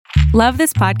Love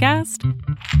this podcast?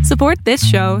 Support this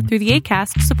show through the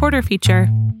Acast supporter feature.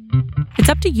 It's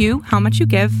up to you how much you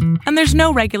give, and there's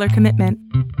no regular commitment.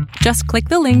 Just click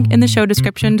the link in the show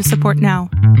description to support now.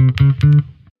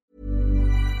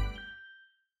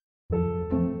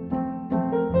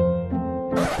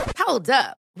 Hold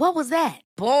up. What was that?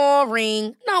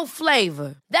 Boring. No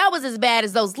flavor. That was as bad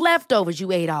as those leftovers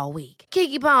you ate all week.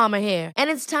 Keke Palmer here,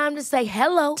 and it's time to say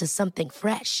hello to something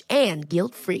fresh and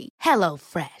guilt-free. Hello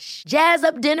Fresh. Jazz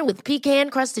up dinner with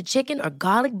pecan-crusted chicken or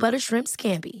garlic butter shrimp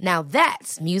scampi. Now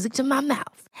that's music to my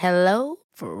mouth. Hello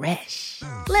Fresh.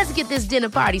 Let's get this dinner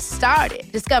party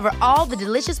started. Discover all the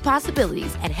delicious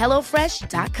possibilities at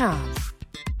hellofresh.com.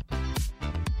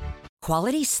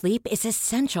 Quality sleep is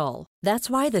essential. That's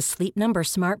why the Sleep Number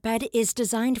Smart Bed is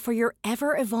designed for your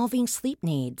ever-evolving sleep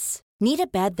needs. Need a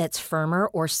bed that's firmer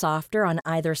or softer on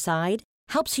either side?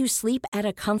 Helps you sleep at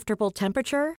a comfortable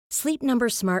temperature? Sleep Number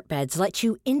Smart Beds let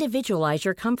you individualize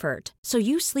your comfort, so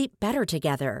you sleep better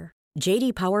together.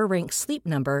 J.D. Power ranks Sleep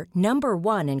Number number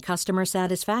 1 in customer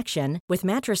satisfaction with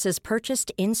mattresses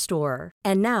purchased in-store.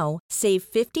 And now, save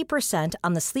 50%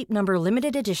 on the Sleep Number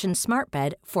Limited Edition Smart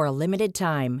Bed for a limited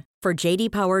time. For J.D.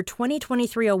 Power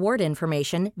 2023 award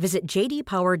information, visit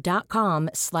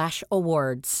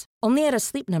jdpower.com/awards. Only at a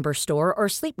Sleep Number store or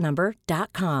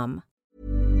sleepnumber.com.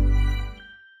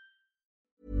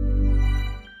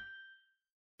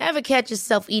 Ever catch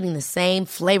yourself eating the same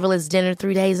flavorless dinner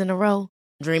 3 days in a row?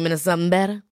 Dreaming of something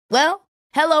better? Well,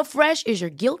 HelloFresh is your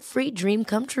guilt-free dream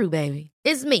come true, baby.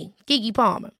 It's me, Keke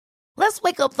Palmer. Let's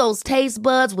wake up those taste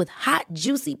buds with hot,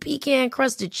 juicy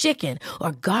pecan-crusted chicken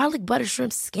or garlic butter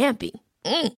shrimp scampi.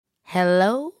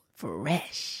 Hello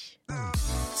Fresh.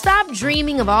 Stop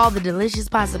dreaming of all the delicious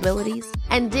possibilities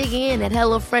and dig in at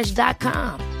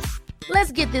hellofresh.com.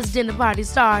 Let's get this dinner party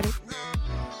started.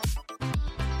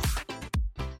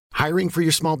 Hiring for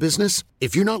your small business?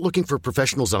 If you're not looking for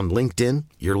professionals on LinkedIn,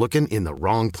 you're looking in the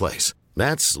wrong place.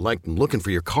 That's like looking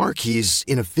for your car keys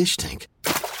in a fish tank.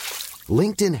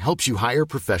 LinkedIn helps you hire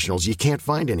professionals you can't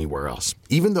find anywhere else,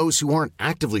 even those who aren't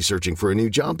actively searching for a new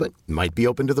job but might be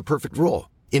open to the perfect role.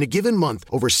 In a given month,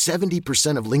 over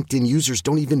 70% of LinkedIn users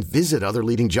don't even visit other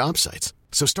leading job sites.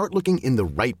 So start looking in the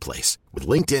right place. With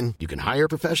LinkedIn, you can hire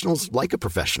professionals like a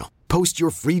professional. Post your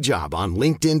free job on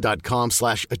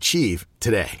linkedin.com/achieve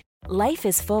today. Life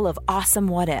is full of awesome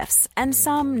what-ifs, and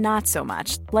some not so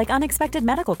much, like unexpected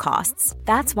medical costs.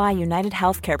 That's why United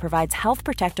Healthcare provides Health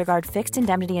Protector Guard fixed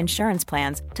indemnity insurance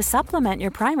plans to supplement your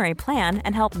primary plan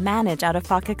and help manage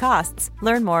out-of-pocket costs.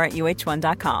 Learn more at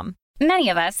uh1.com. Many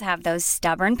of us have those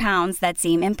stubborn pounds that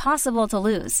seem impossible to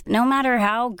lose, no matter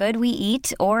how good we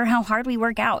eat or how hard we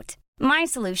work out. My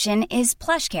solution is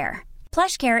PlushCare.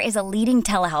 PlushCare is a leading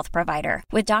telehealth provider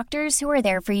with doctors who are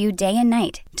there for you day and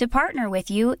night to partner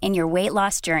with you in your weight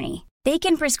loss journey. They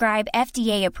can prescribe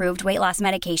FDA-approved weight loss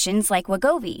medications like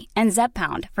Wegovy and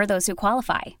Zepbound for those who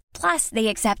qualify. Plus, they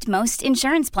accept most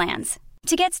insurance plans.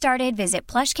 To get started, visit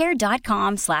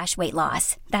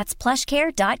plushcare.com/weightloss. That's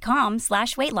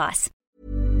plushcare.com/weightloss.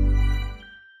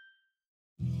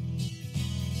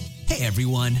 Hey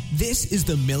everyone, this is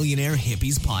the Millionaire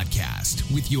Hippies Podcast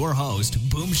with your host,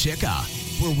 Boom Shikha,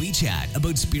 where we chat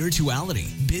about spirituality,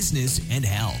 business, and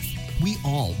health. We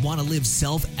all want to live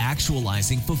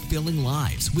self-actualizing, fulfilling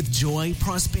lives with joy,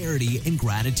 prosperity, and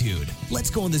gratitude. Let's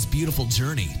go on this beautiful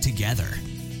journey together.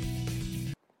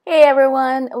 Hey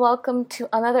everyone, welcome to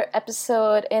another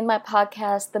episode in my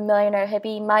podcast, The Millionaire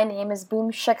Hippie. My name is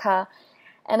Boom Shikha,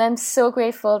 and I'm so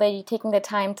grateful that you're taking the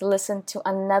time to listen to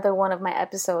another one of my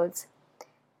episodes.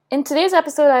 In today's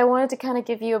episode, I wanted to kind of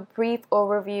give you a brief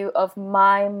overview of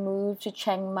my move to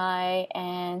Chiang Mai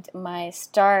and my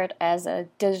start as a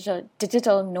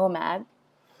digital nomad,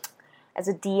 as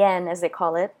a DN as they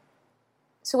call it.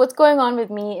 So what's going on with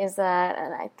me is that,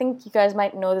 and I think you guys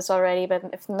might know this already, but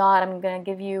if not, I'm going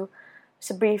to give you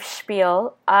just a brief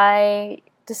spiel. I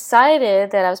decided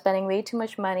that I was spending way too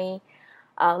much money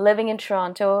living in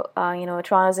Toronto.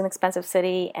 Toronto is an expensive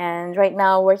city, and right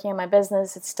now working on my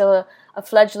business, it's still a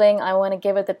fledgling. I want to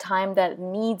give it the time that it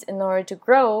needs in order to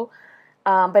grow.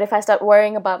 But if I start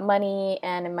worrying about money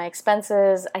and in my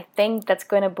expenses, I think that's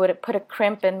going to put a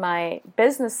crimp in my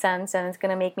business sense, and it's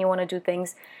going to make me want to do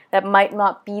things that might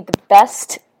not be the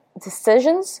best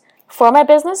decisions for my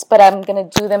business, but I'm going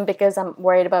to do them because I'm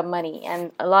worried about money.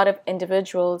 And a lot of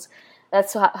individuals,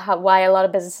 that's why a lot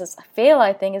of businesses fail,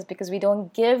 I think, is because we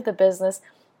don't give the business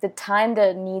the time that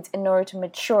it needs in order to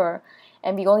mature.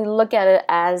 And we only look at it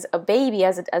as a baby,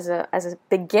 as a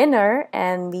beginner,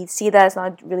 and we see that it's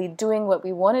not really doing what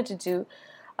we wanted to do.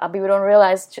 People don't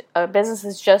realize a business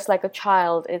is just like a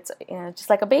child. It's just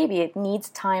like a baby. It needs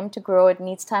time to grow. It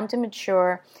needs time to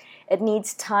mature. It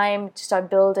needs time to start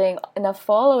building enough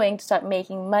following to start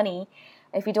making money.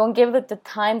 If we don't give it the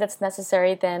time that's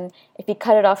necessary, then if we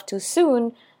cut it off too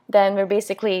soon, then we're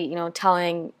basically,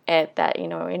 telling it that,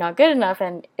 you're not good enough,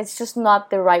 and it's just not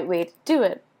the right way to do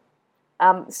it.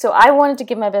 So I wanted to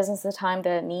give my business the time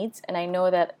that it needs, and I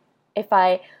know that if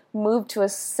I move to a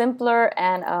simpler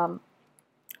and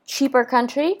cheaper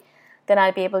country, then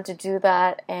I'd be able to do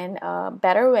that in a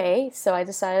better way. So I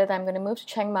decided I'm going to move to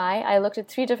Chiang Mai. I looked at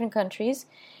 3 different countries,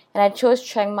 and I chose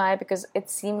Chiang Mai because it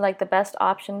seemed like the best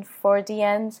option for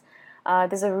DNs.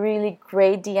 There's a really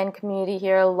great DN community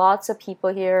here. Lots of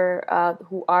people here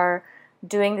who are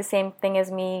doing the same thing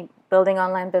as me, building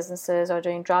online businesses or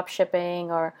doing drop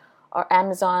shipping or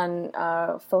Amazon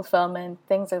fulfillment,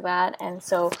 things like that. And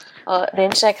so the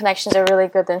internet connections are really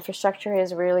good. The infrastructure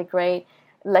is really great.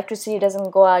 Electricity doesn't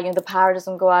go out. The power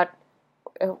doesn't go out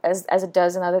as it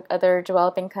does in other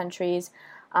developing countries.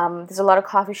 There's a lot of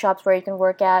coffee shops where you can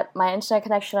work at. My internet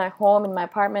connection at home in my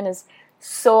apartment is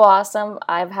so awesome.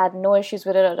 I've had no issues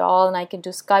with it at all, and I can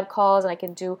do Skype calls, and I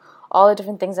can do all the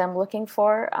different things I'm looking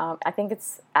for. I think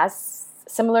it's as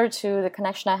similar to the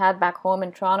connection I had back home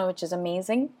in Toronto, which is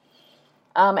amazing.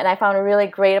 And I found a really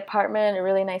great apartment, a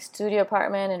really nice studio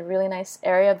apartment in a really nice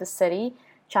area of the city.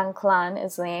 Chiang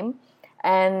is the name.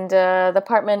 And the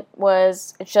apartment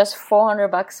was just $400,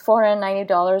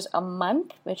 $490 a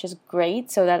month, which is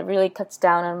great. So that really cuts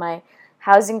down on my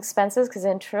housing expenses, because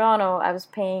in Toronto I was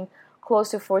paying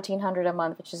close to $1,400 a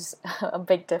month, which is a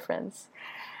big difference.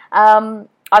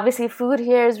 Obviously, food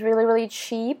here is really, really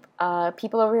cheap.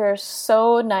 People over here are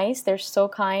so nice. They're so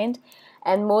kind.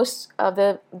 And most of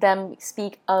them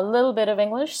speak a little bit of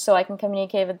English, so I can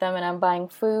communicate with them when I'm buying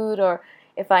food or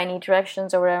if I need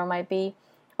directions or whatever it might be.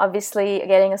 Obviously,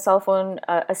 getting a cell phone,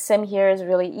 a SIM here is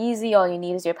really easy. All you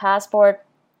need is your passport.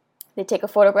 They take a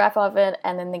photograph of it,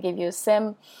 and then they give you a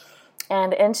SIM.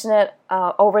 And the internet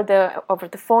over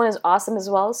the phone is awesome as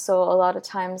well. So a lot of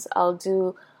times I'll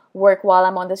do work while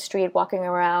I'm on the street walking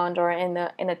around, or in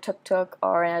a tuk-tuk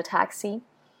or in a taxi.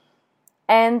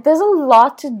 And there's a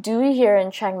lot to do here in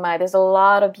Chiang Mai. There's a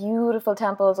lot of beautiful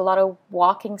temples, a lot of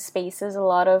walking spaces,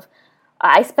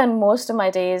 I spend most of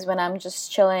my days when I'm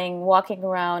just chilling, walking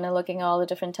around and looking at all the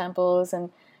different temples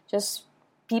and just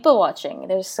people watching.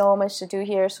 There's so much to do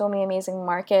here, so many amazing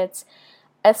markets.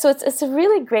 And so it's a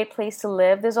really great place to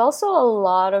live. There's also a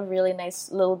lot of really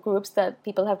nice little groups that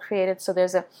people have created. So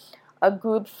there's a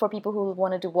group for people who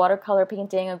want to do watercolor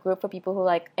painting, a group for people who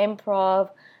like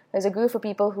improv. There's a group for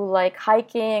people who like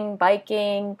hiking,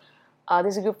 biking.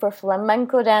 There's a group for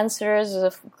flamenco dancers.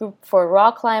 There's a group for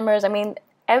rock climbers. I mean,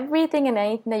 everything and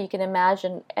anything that you can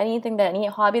imagine, any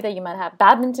hobby that you might have,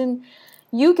 badminton,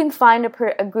 you can find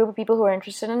a group of people who are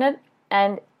interested in it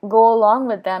and go along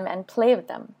with them and play with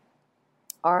them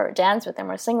or dance with them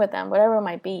or sing with them, whatever it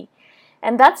might be.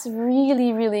 And that's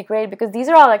really, really great, because these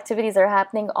are all activities that are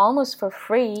happening almost for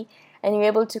free, and you're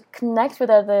able to connect with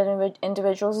other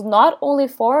individuals, not only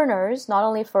foreigners, not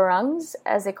only Farangs,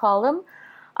 as they call them,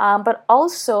 but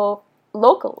also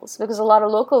locals, because a lot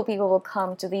of local people will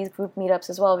come to these group meetups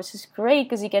as well, which is great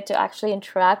because you get to actually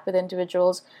interact with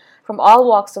individuals from all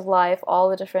walks of life, all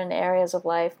the different areas of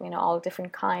life, all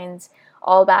different kinds,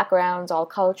 all backgrounds, all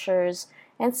cultures.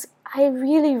 And I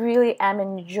really, really am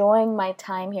enjoying my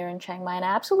time here in Chiang Mai, and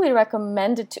I absolutely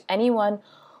recommend it to anyone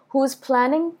who is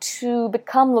planning to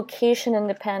become location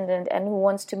independent and who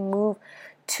wants to move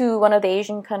to one of the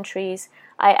Asian countries.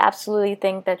 I absolutely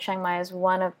think that Chiang Mai is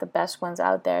one of the best ones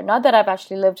out there. Not that I've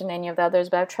actually lived in any of the others,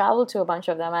 but I've traveled to a bunch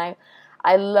of them.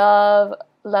 I love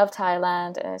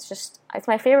Thailand, and it's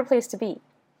my favorite place to be.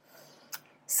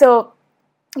 So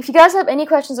if you guys have any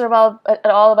questions at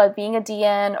all about being a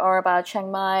DN or about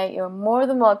Chiang Mai, you're more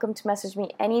than welcome to message me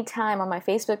anytime on my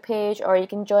Facebook page, or you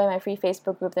can join my free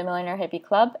Facebook group, The Millionaire Hippie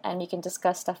Club, and you can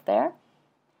discuss stuff there.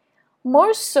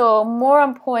 More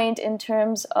on point in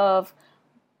terms of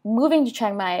moving to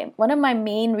Chiang Mai, one of my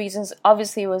main reasons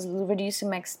obviously was reducing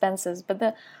my expenses, but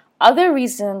the other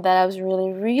reason that I was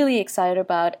really, really excited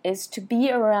about is to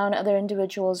be around other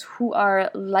individuals who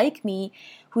are like me,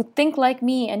 who think like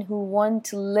me, and who want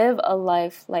to live a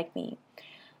life like me.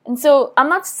 And so I'm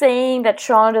not saying that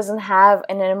Toronto doesn't have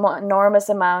an enormous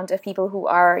amount of people who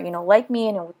are, like me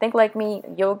and who think like me,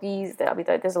 yogis.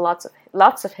 There's lots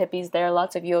of hippies there,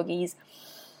 lots of yogis,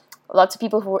 lots of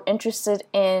people who are interested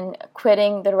in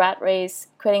quitting the rat race,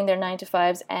 quitting their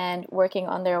 9-to-5s, and working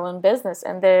on their own business.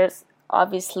 And there's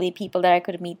obviously people that I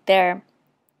could meet there.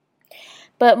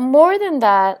 But more than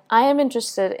that, I am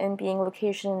interested in being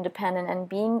location independent and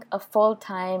being a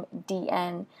full-time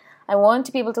DN. I want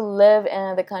to be able to live in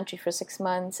another country for 6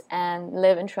 months and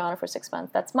live in Toronto for 6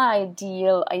 months. That's my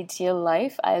ideal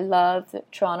life. I love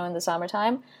Toronto in the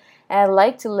summertime. And I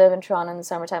like to live in Toronto in the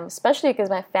summertime, especially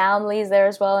because my family is there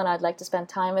as well and I'd like to spend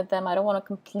time with them. I don't want to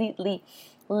completely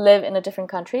live in a different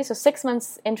country. So 6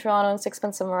 months in Toronto and 6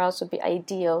 months somewhere else would be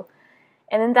ideal.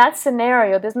 And in that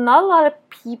scenario, there's not a lot of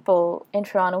people in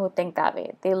Toronto who think that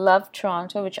way. They love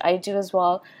Toronto, which I do as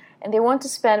well, and they want to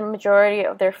spend a majority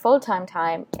of their full-time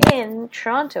time in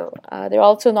Toronto. They're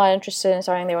also not interested in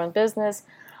starting their own business.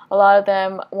 A lot of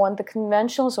them want the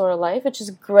conventional sort of life, which is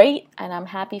great, and I'm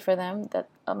happy for them.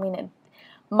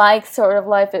 My sort of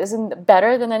life isn't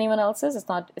better than anyone else's.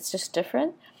 It's just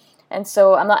different. And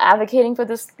so I'm not advocating for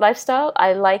this lifestyle.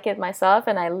 I like it myself,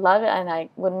 and I love it, and I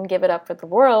wouldn't give it up for the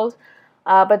world.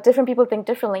 But different people think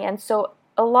differently. And so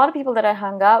a lot of people that I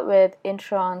hung out with in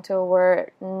Toronto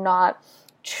were not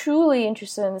truly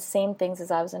interested in the same things as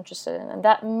I was interested in. And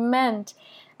that meant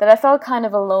that I felt kind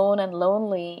of alone and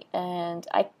lonely. And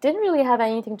I didn't really have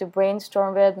anything to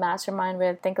brainstorm with, mastermind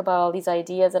with, think about all these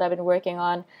ideas that I've been working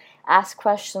on, ask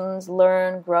questions,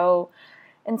 learn, grow.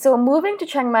 And so moving to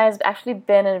Chiang Mai has actually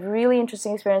been a really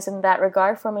interesting experience in that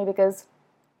regard for me, because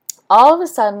all of a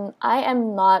sudden I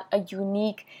am not a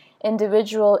unique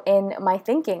individual in my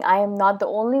thinking. I am not the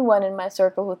only one in my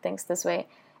circle who thinks this way.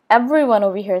 Everyone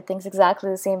over here thinks exactly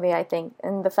the same way I think,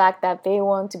 and the fact that they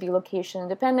want to be location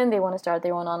independent, they want to start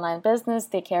their own online business,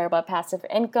 they care about passive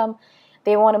income,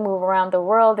 they want to move around the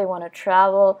world, they want to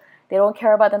travel, they don't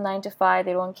care about the 9 to 5,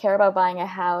 they don't care about buying a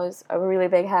house, a really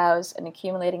big house, and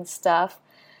accumulating stuff,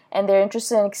 and they're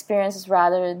interested in experiences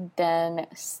rather than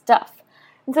stuff.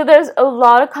 And so there's a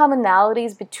lot of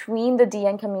commonalities between the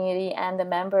DN community and the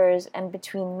members, and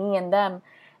between me and them.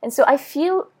 And so I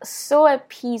feel so at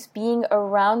peace being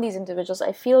around these individuals.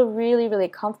 I feel really, really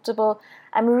comfortable.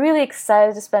 I'm really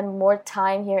excited to spend more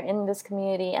time here in this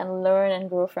community and learn and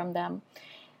grow from them.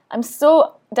 I'm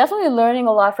so definitely learning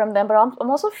a lot from them, but I'm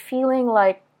also feeling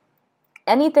like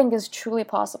anything is truly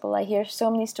possible. I hear so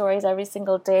many stories every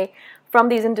single day from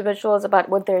these individuals about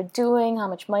what they're doing, how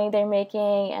much money they're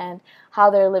making, and how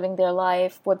they're living their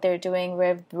life, what they're doing,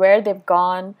 where they've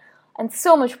gone, and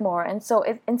so much more. And so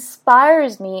it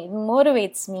inspires me, it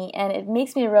motivates me, and it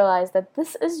makes me realize that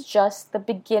this is just the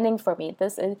beginning for me.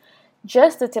 This is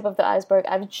just the tip of the iceberg.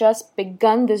 I've just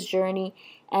begun this journey,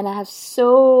 and I have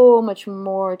so much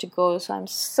more to go. So I'm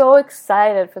so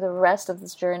excited for the rest of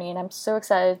this journey, and I'm so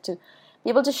excited to be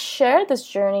able to share this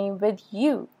journey with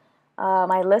you,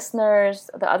 my listeners,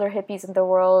 the other hippies in the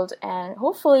world, and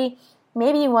hopefully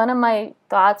maybe one of my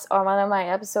thoughts or one of my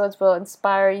episodes will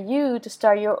inspire you to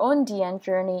start your own DN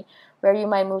journey, where you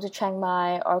might move to Chiang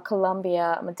Mai or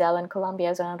Colombia. Medellin, Colombia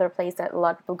is another place that a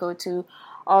lot of people go to,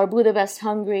 or Budapest,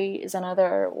 Hungary is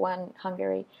another one,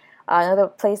 another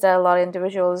place that a lot of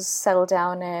individuals settle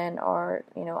down in, or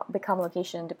become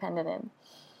location independent in.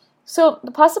 So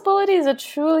the possibilities are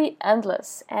truly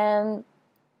endless, and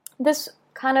this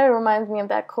kind of reminds me of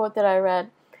that quote that I read,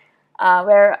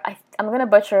 where I'm going to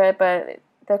butcher it, but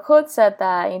the quote said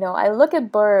that, I look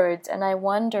at birds and I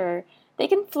wonder, they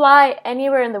can fly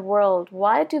anywhere in the world,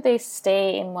 why do they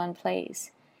stay in one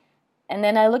place? And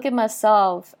then I look at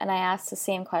myself and I ask the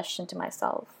same question to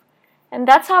myself. And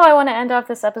that's how I want to end off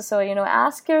this episode.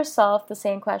 Ask yourself the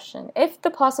same question. If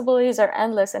the possibilities are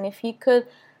endless, and if you could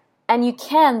and you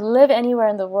can live anywhere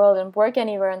in the world and work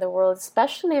anywhere in the world,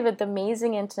 especially with the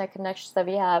amazing internet connections that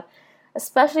we have,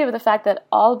 especially with the fact that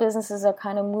all businesses are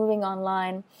kind of moving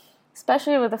online,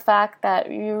 especially with the fact that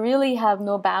you really have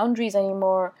no boundaries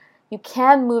anymore, you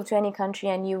can move to any country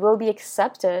and you will be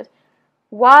accepted,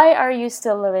 why are you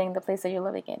still living in the place that you're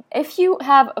living in? If you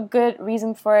have a good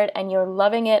reason for it and you're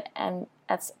loving it and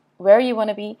that's where you want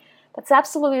to be, that's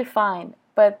absolutely fine.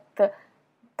 But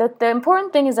the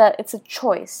important thing is that it's a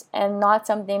choice and not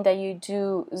something that you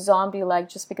do zombie-like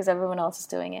just because everyone else is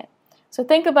doing it. So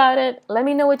think about it. Let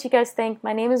me know what you guys think.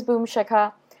 My name is Boom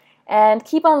Shikha, and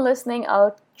keep on listening.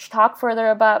 I'll talk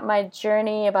further about my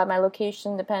journey, about my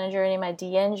location-dependent journey, my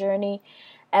DN journey,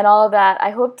 and all of that. I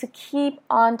hope to keep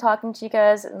on talking to you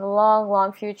guys in the long,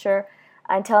 long future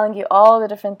and telling you all the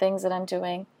different things that I'm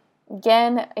doing.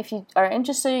 Again, if you are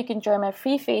interested, you can join my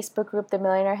free Facebook group, the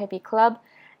Millionaire Hippie Club.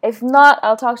 If not,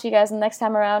 I'll talk to you guys next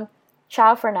time around.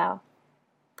 Ciao for now.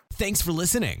 Thanks for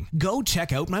listening. Go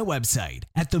check out my website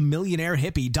at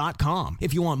themillionairehippie.com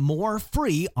if you want more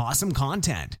free, awesome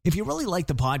content. If you really like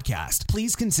the podcast,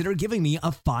 please consider giving me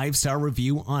a 5-star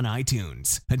review on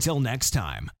iTunes. Until next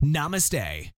time,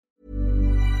 namaste.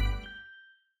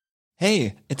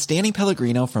 Hey, it's Danny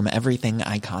Pellegrino from Everything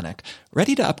Iconic.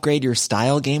 Ready to upgrade your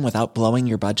style game without blowing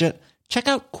your budget? Check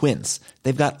out Quince.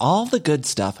 They've got all the good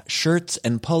stuff, shirts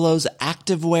and polos,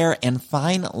 activewear, and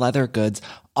fine leather goods,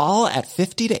 all at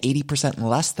 50 to 80%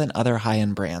 less than other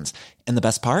high-end brands. And the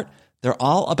best part? They're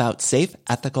all about safe,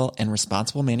 ethical, and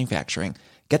responsible manufacturing.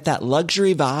 Get that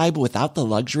luxury vibe without the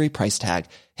luxury price tag.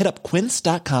 Hit up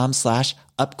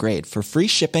quince.com/upgrade for free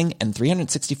shipping and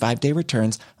 365-day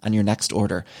returns on your next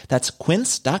order. That's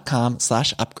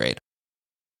quince.com/upgrade.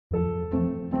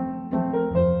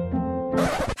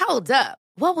 Hold up.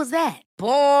 What was that?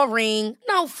 Boring.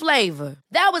 No flavor.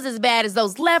 That was as bad as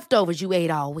those leftovers you ate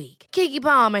all week. Keke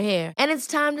Palmer here. And it's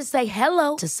time to say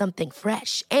hello to something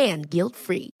fresh and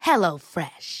guilt-free. Hello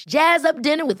Fresh. Jazz up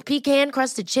dinner with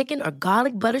pecan-crusted chicken or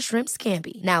garlic butter shrimp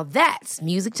scampi. Now that's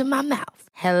music to my mouth.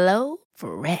 Hello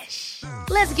Fresh.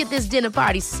 Let's get this dinner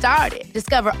party started.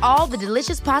 Discover all the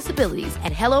delicious possibilities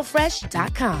at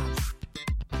HelloFresh.com.